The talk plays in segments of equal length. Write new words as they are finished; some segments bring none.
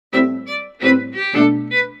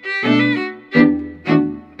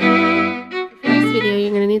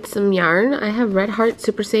some yarn. I have Red Heart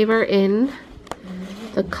Super Saver in.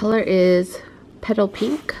 The color is Petal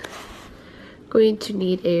Pink. Going to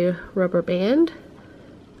need a rubber band,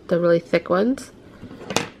 the really thick ones,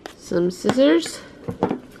 some scissors,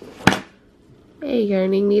 a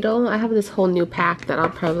yarning needle. I have this whole new pack that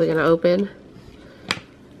I'm probably going to open.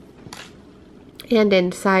 And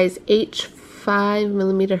in size H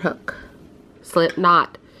 5mm hook. Slip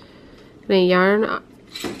knot.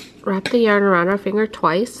 Wrap the yarn around our finger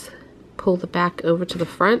twice. Pull the back over to the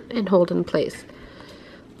front and hold in place.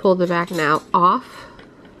 Pull the back now off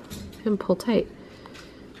and pull tight.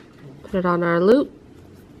 Put it on our loop.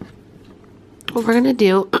 What we're going to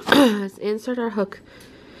do is insert our hook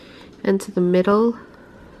into the middle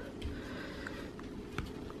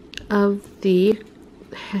of the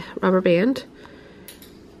rubber band,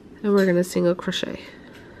 and we're going to single crochet.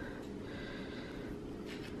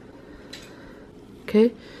 Okay,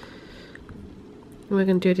 and we're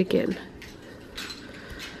going to do it again.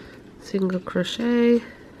 Single crochet.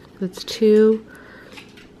 That's 2.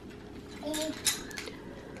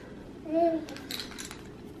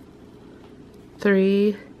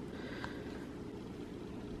 3.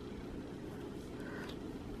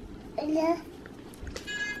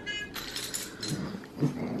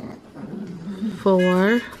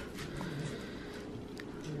 4.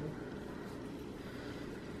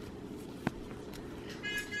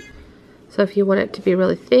 'So if you want it to be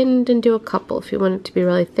really thin, then do a couple. If you want it to be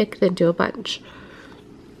really thick, then do a bunch.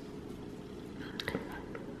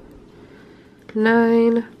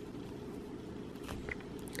 9.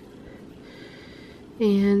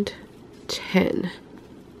 And 10.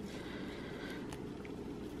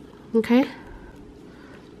 Okay.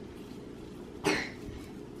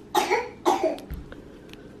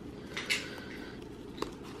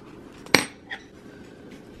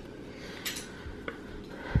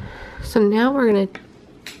 So now we're going to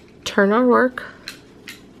turn our work,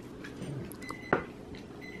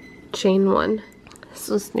 chain 1.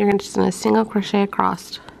 So you're just going to single crochet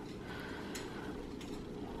across.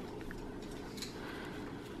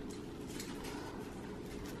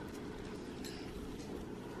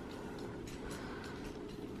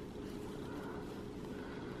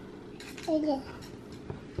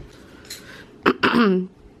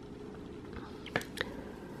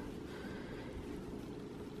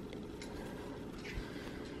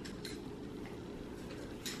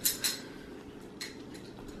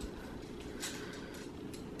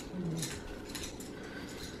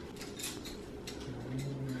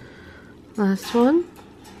 Last one.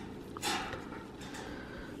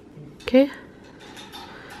 Okay.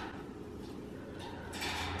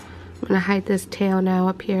 I'm going to hide this tail now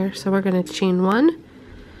up here. So we're going to chain 1.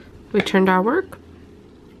 We turned our work.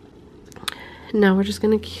 Now we're just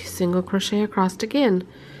going to single crochet across again.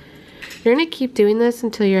 You're going to keep doing this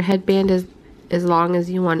until your headband is as long as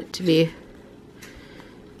you want it to be.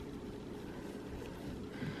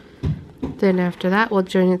 Then after that, we'll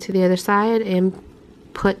join it to the other side and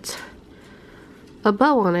put a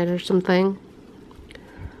bow on it or something.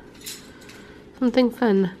 Something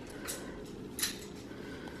fun.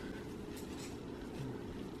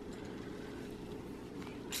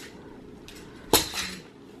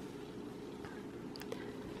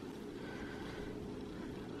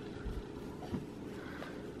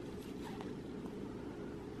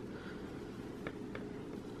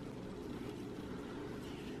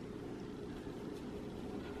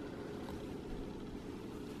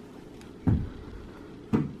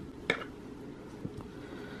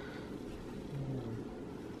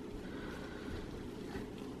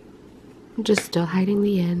 I'm just still hiding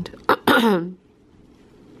the end. I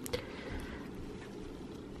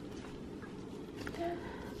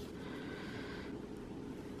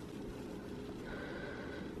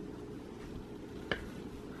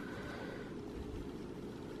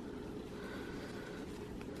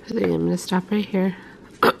think I'm going to stop right here.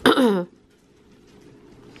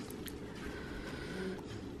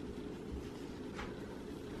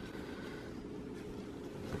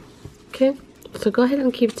 Okay. So go ahead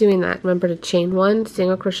and keep doing that. Remember to chain 1,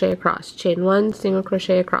 single crochet across, chain 1, single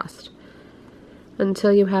crochet across,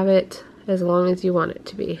 until you have it as long as you want it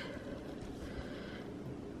to be.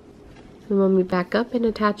 And when we back up and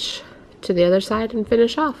attach to the other side and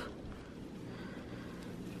finish off.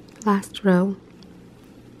 Last row.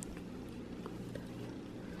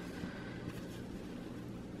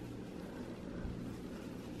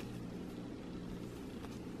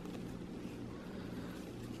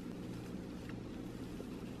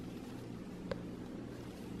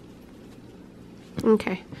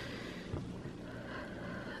 Okay,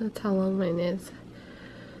 that's how long mine is.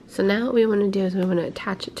 So now what we want to do is we want to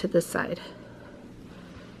attach it to this side.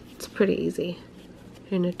 pretty easy.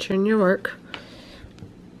 You're going to turn your work,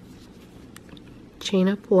 chain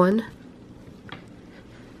up 1,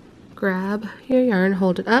 grab your yarn,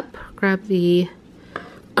 hold it up, grab the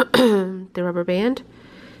the rubber band,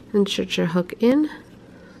 insert your hook in, and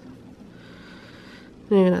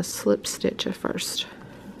you're going to slip stitch it first.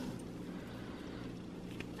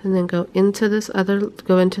 And then go into this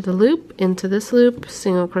go into the loop, into this loop,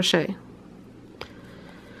 single crochet.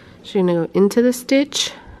 So you're going to go into the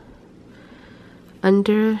stitch,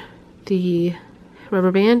 under the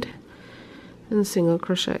rubber band, and single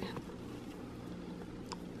crochet.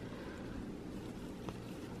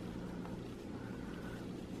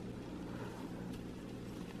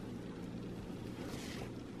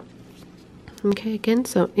 Okay, again,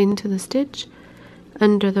 so into the stitch,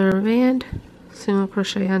 under the rubber band, single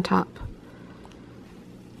crochet on top.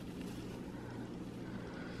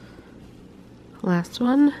 Last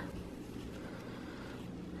one.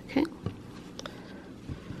 Okay.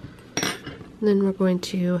 Then we're going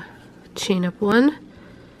to chain up 1,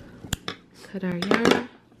 cut our yarn,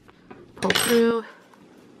 pull through.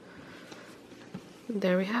 And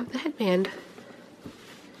there we have the headband.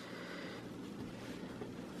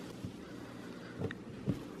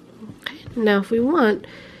 Okay, now if we want,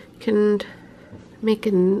 we can make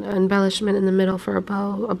an embellishment in the middle for a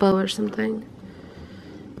bow or something.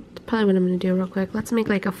 That's probably what I'm going to do real quick. Let's make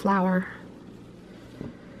like a flower.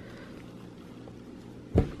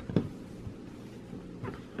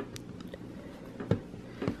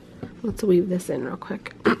 Let's weave this in real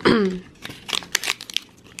quick.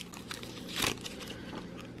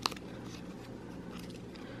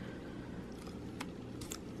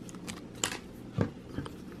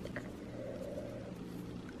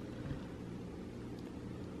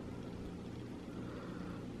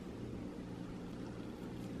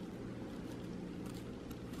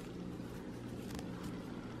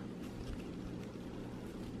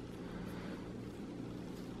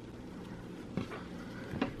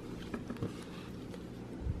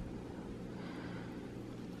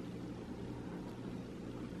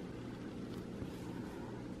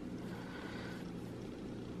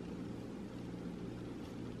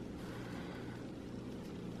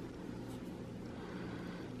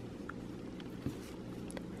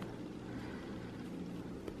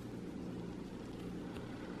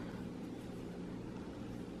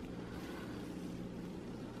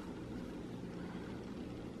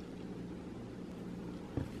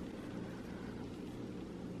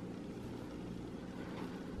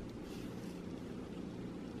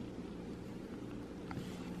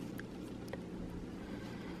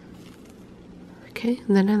 Okay,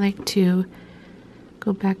 and then I like to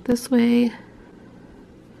go back this way.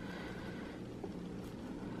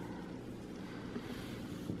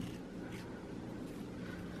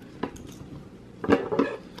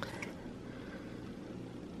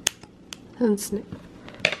 And snip.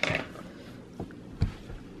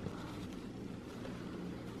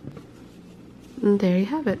 And there you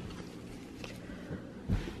have it.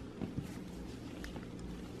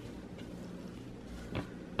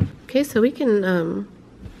 Okay, so we can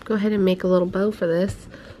go ahead and make a little bow for this.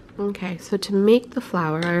 Okay, so to make the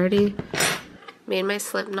flower, I already made my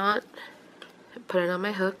slip knot, put it on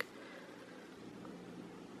my hook,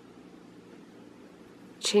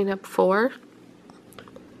 chain up 4,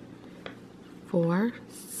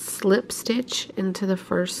 slip stitch into the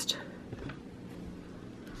first,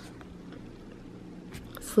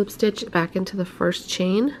 slip stitch back into the first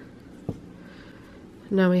chain.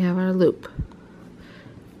 Now we have our loop.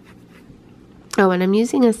 Oh, and I'm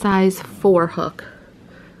using a size 4 hook.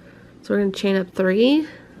 So we're going to chain up 3.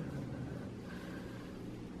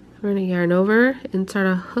 We're going to yarn over, insert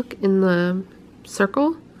a hook in the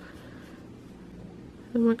circle,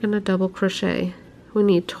 and we're going to double crochet. We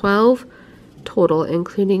need 12 total,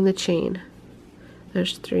 including the chain.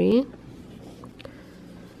 There's 3,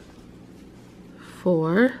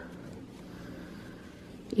 4,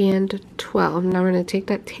 and 12. Now we're going to take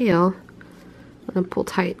that tail and pull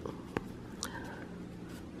tight.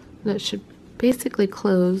 That should basically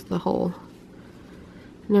close the hole.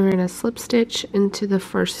 And then we're going to slip stitch into the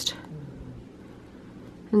first,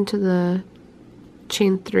 into the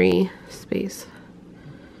chain 3 space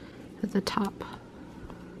at the top.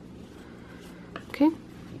 Okay.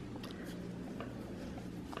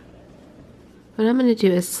 What I'm going to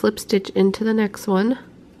do is slip stitch into the next one,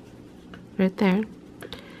 right there,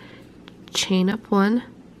 chain up 1,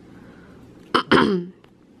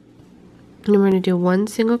 and we're going to do 1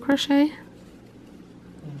 single crochet,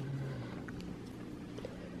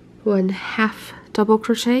 1 half double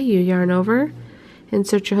crochet, you yarn over,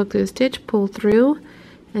 insert your hook through the stitch, pull through,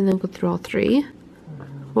 and then go through all 3,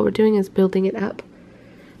 what we're doing is building it up.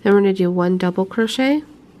 Then we're going to do 1 double crochet,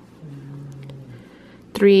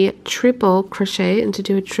 3 triple crochet, and to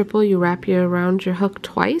do a triple you wrap around your hook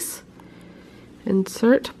twice,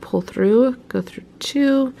 insert, pull through, go through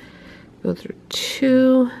 2, go through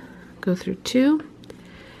 2, go through 2.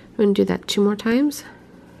 I'm going to do that 2 more times.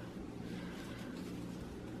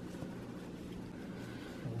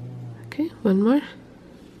 Okay, 1 more.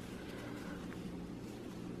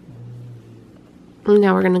 And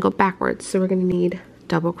now we're going to go backwards, so we're going to need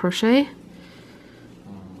double crochet,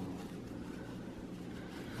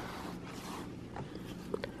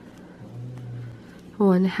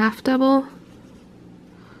 one half double,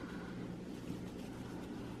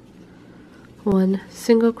 1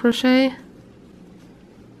 single crochet.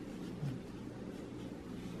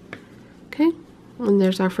 Okay, and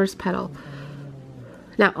there's our first petal.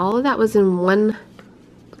 Now all of that was in 1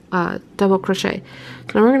 double crochet.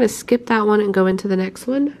 So now we're going to skip that one and go into the next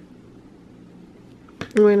one.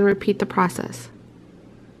 And we're going to repeat the process.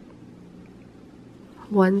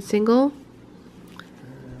 1 single,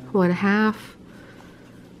 1 half,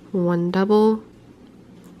 1 double,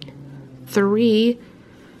 3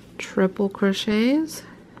 triple crochets,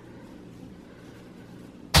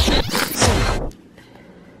 I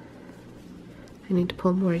need to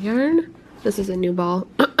pull more yarn. This is a new ball.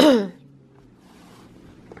 That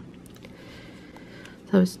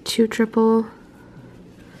was 2 triple.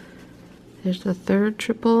 There's the 3rd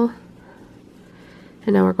triple.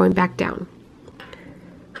 And now we're going back down.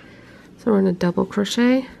 So we're going to double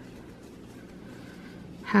crochet,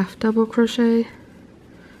 half double crochet,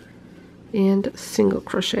 and single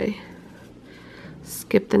crochet.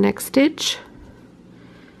 Skip the next stitch.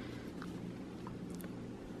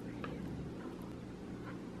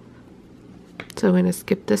 So I'm going to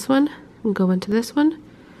skip this one and go into this one.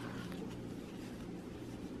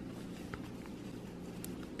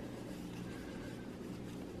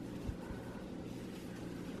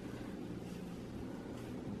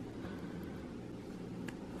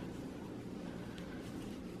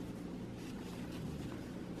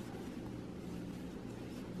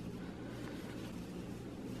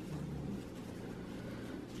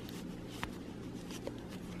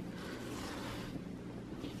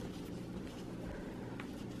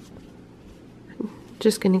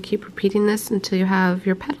 Just going to keep repeating this until you have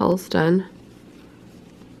your petals done.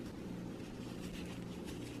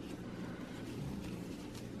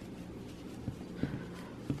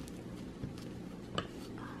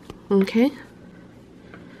 Okay,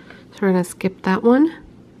 so we're going to skip that one.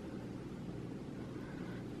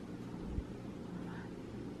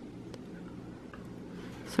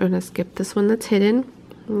 So we're going to skip this one that's hidden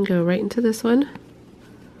and go right into this one.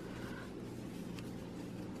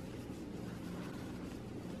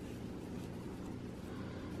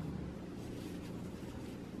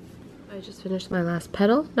 I just finished my last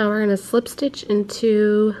petal. Now we're going to slip stitch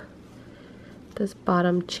into this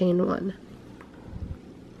bottom chain one.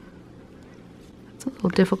 It's a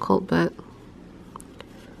little difficult, but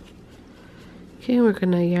okay, we're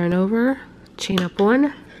going to yarn over, chain up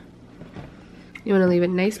 1. You want to leave a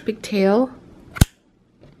nice big tail.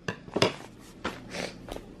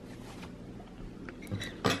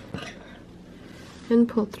 And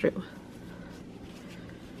pull through.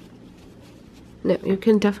 No, you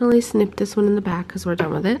can definitely snip this one in the back because we're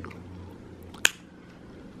done with it.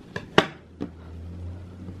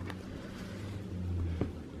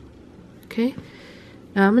 Okay,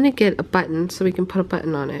 now I'm going to get a button so we can put a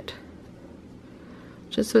button on it.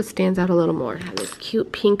 Just so it stands out a little more. I have this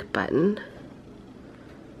cute pink button.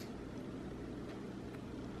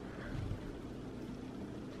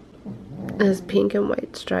 It has pink and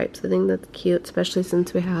white stripes. I think that's cute, especially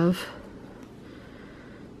since we have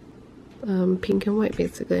pink and white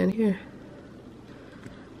basically on here.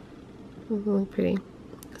 Really pretty.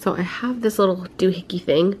 So I have this little doohickey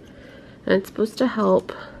thing, and it's supposed to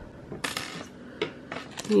help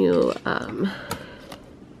you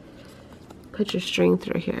put your string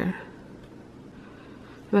through here.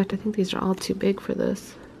 In fact, I think these are all too big for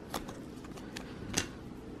this.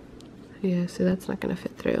 Yeah, see, that's not going to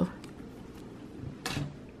fit through.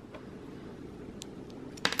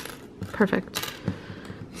 Perfect.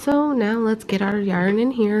 So now let's get our yarn in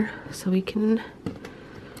here so we can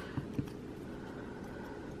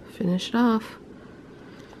finish it off.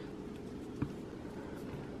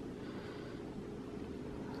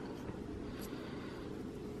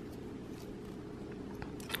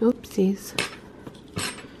 Oopsies.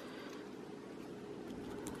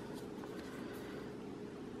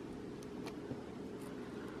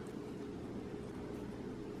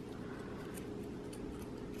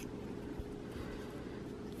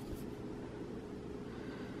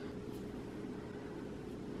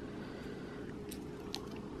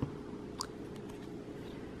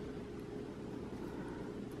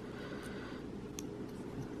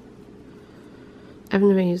 I've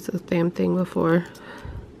never used this damn thing before.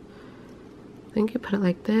 I think you put it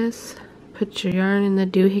like this, put your yarn in the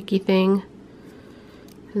doohickey thing,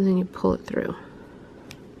 and then you pull it through.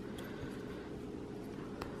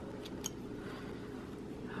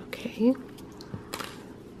 Okay.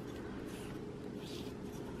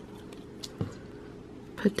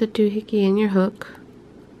 Put the doohickey in your hook.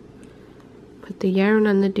 Put the yarn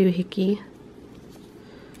on the doohickey.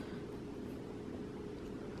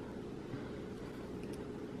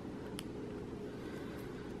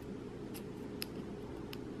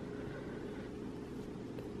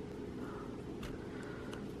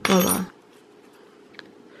 Voila.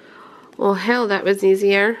 Well, hell, that was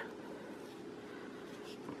easier.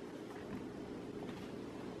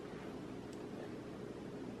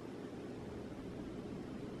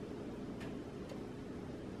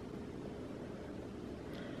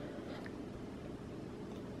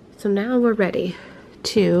 So now we're ready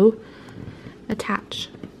to attach.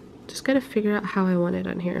 Just gotta figure out how I want it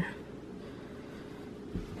on here.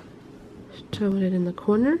 So I want it in the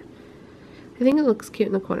corner. I think it looks cute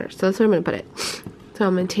in the corner, so that's where I'm gonna put it. So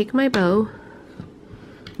I'm gonna take my bow,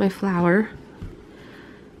 my flower,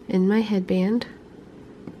 and my headband,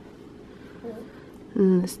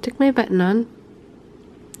 and stick my button on,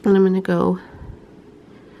 and I'm gonna go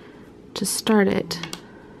to start it.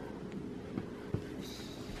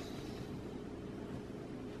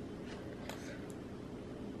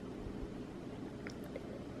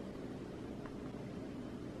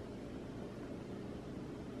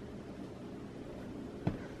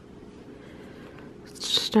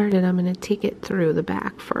 Started, I'm going to take it through the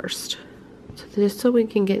back first, so just so we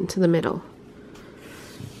can get into the middle.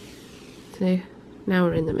 See, now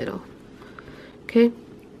we're in the middle. Okay.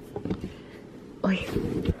 Oi.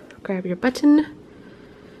 Grab your button, and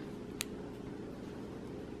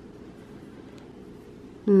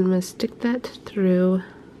I'm going to stick that through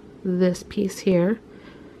this piece here,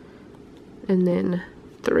 and then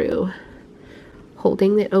through,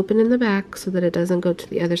 holding it open in the back so that it doesn't go to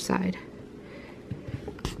the other side.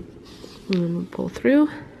 And then we'll pull through.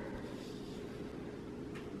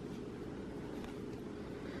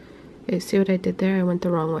 Okay, see what I did there? I went the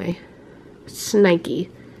wrong way. Snikey.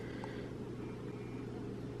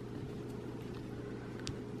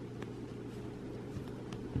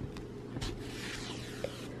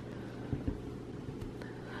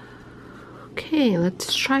 Okay,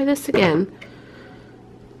 let's try this again.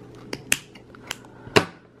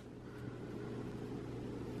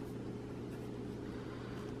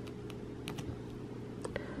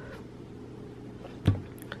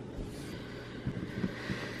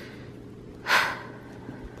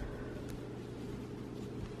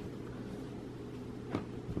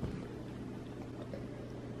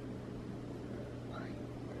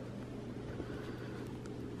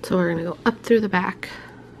 So we're going to go up through the back,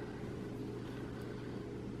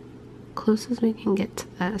 close as we can get to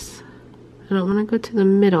this. I don't want to go to the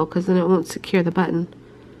middle because then it won't secure the button.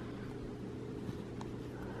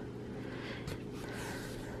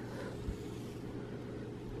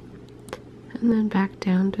 And then back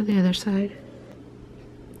down to the other side.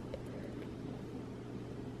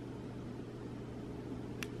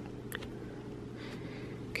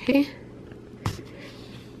 Okay.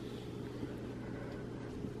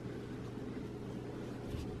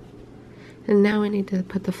 And now I need to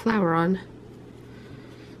put the flower on.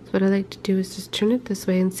 So what I like to do is just turn it this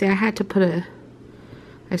way, and see, I had to put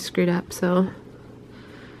I screwed up, so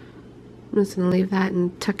I'm just going to leave that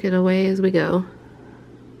and tuck it away as we go.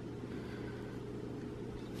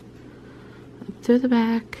 Up through the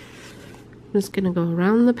back. I'm just going to go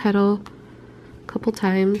around the petal a couple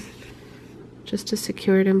times just to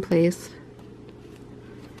secure it in place.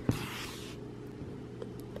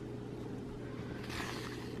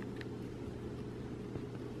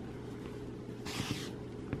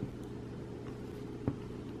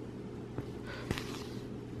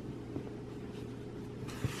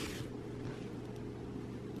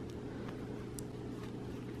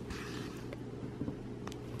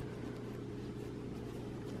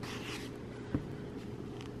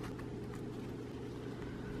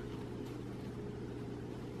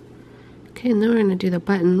 Okay, and then we're going to do the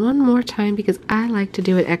button one more time because I like to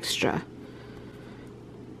do it extra.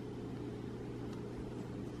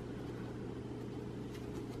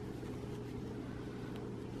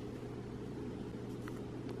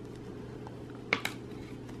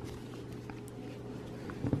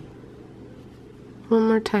 One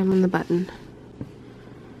more time on the button.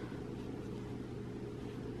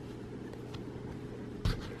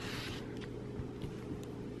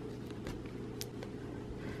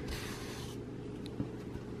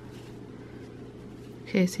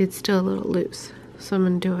 Okay, see, it's still a little loose, So I'm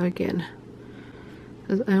going to do it again.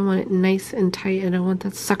 Because I want it nice and tight and I want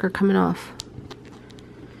that sucker coming off.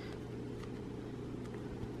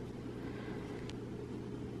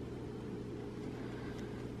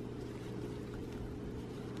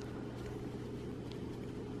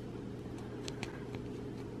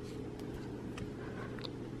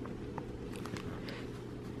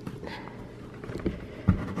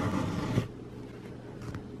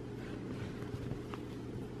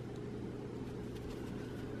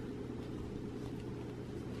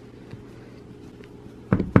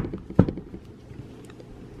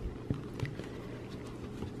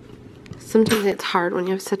 Sometimes it's hard when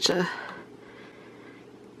you have such a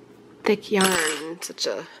thick yarn and such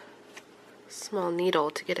a small needle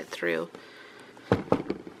to get it through.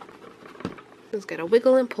 Just gotta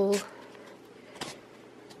wiggle and pull.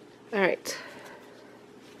 Alright.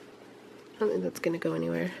 I don't think that's gonna go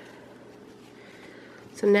anywhere.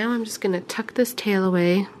 So now I'm just gonna tuck this tail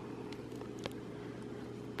away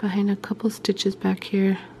behind a couple stitches back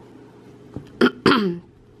here.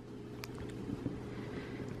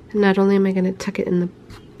 Not only am I going to tuck it in the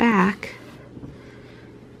back,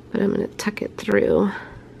 but I'm going to tuck it through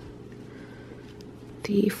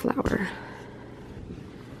the flower,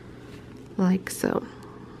 like so.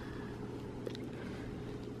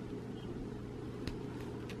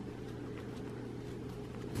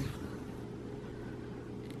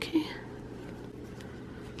 Okay.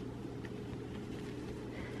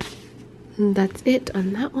 And that's it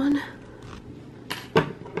on that one.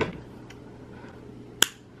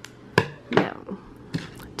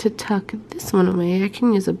 To tuck this one away, I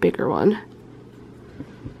can use a bigger one.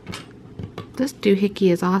 This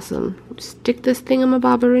doohickey is awesome. Stick this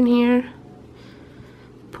thingamabobber in here,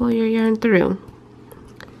 pull your yarn through.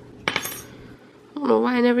 I don't know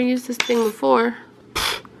why I never used this thing before.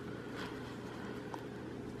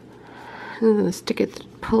 I'm gonna stick it,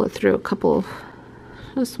 pull it through a couple of,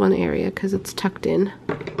 just one area because it's tucked in.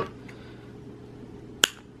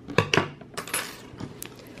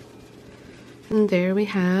 And there we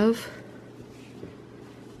have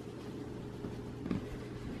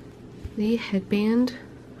the headband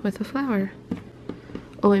with a flower.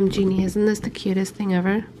 OMG, isn't this the cutest thing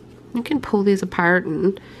ever? You can pull these apart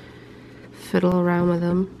and fiddle around with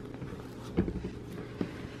them.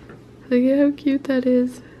 Look at how cute that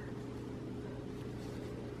is.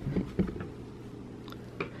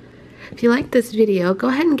 If you like this video, go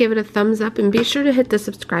ahead and give it a thumbs up and be sure to hit the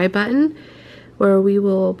subscribe button, where we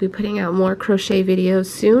will be putting out more crochet videos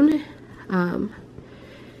soon.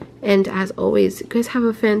 And as always, you guys have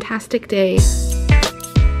a fantastic day.